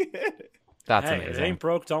it. That's Hey, amazing. it ain't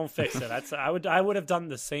broke, don't fix it. I would have done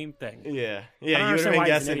the same thing. Yeah. I Yeah, don't you would have understand been why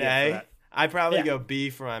he's an guessing idiot for A. that. I'd probably Yeah. go B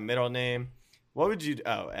for my middle name. What would you...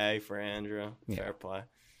 Oh, A for Andrew. Yeah. Fair play.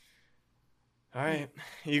 All right.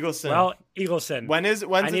 Eagleson. Well, Eagleson. When's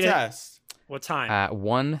the need test? What time? At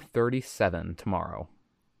 1:37 tomorrow.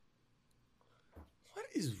 What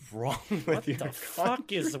is wrong with What your the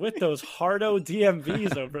fuck is with those hardo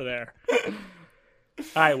DMVs over there? All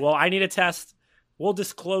right, well, I need a test. We'll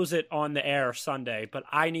disclose it on the air Sunday, but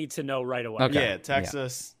I need to know right away. Okay. Yeah, text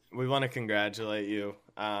us. We want to congratulate you.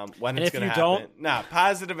 When And it's if going to you happen. Nah,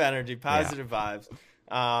 positive energy, positive vibes.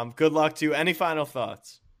 Good luck to you. Any final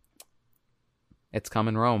thoughts? It's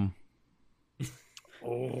coming Rome.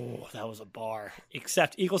 Oh, that was a bar.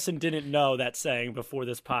 Except Eagleson didn't know that saying before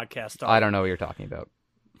this podcast started. I don't know what you're talking about.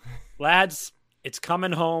 Lads, it's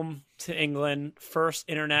coming home to England. First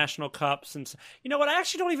international cup since... You know what? I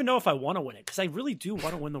actually don't even know if I want to win it because I really do want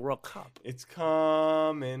to win the World Cup. It's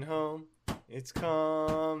coming home. It's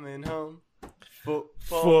coming home.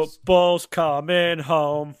 Football's coming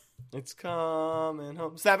home. It's coming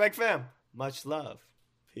home. Snapback fam. Much love.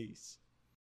 Peace.